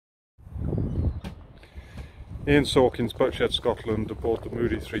Ian Sawkins, Boatshed, Scotland, aboard the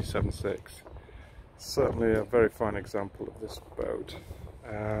Moody 376. Certainly a very fine example of this boat.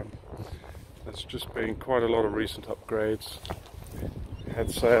 There's just been quite a lot of recent upgrades.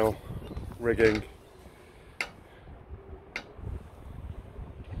 Head sail, rigging,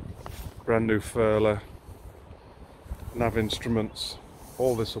 brand new furler, nav instruments.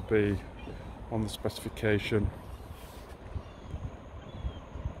 All this will be on the specification.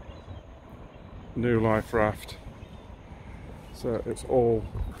 New life raft, so it's all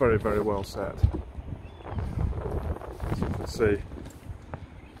very, very well set. As you can see,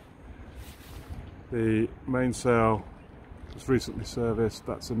 the mainsail was recently serviced.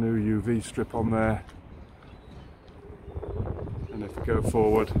 That's a new UV strip on there, and if we go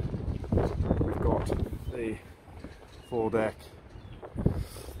forward, we've got the foredeck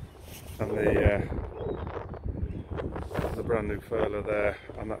and the brand new furler there,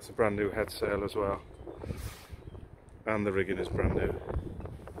 and that's a brand new head sail as well, and the rigging is brand new.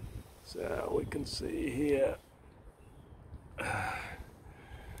 So we can see here,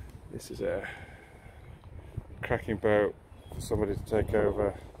 this is a cracking boat for somebody to take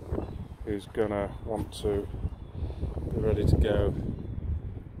over who's gonna want to be ready to go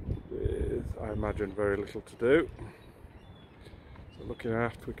with, I imagine, very little to do. So looking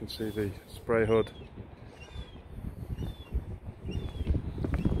aft, we can see the spray hood,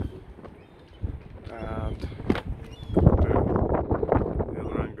 and the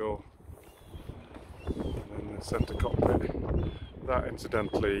other angle, and then the centre cockpit. That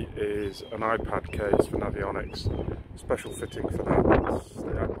incidentally is an iPad case for Navionics, special fitting for that.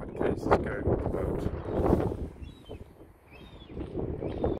 The iPad case is going on the boat.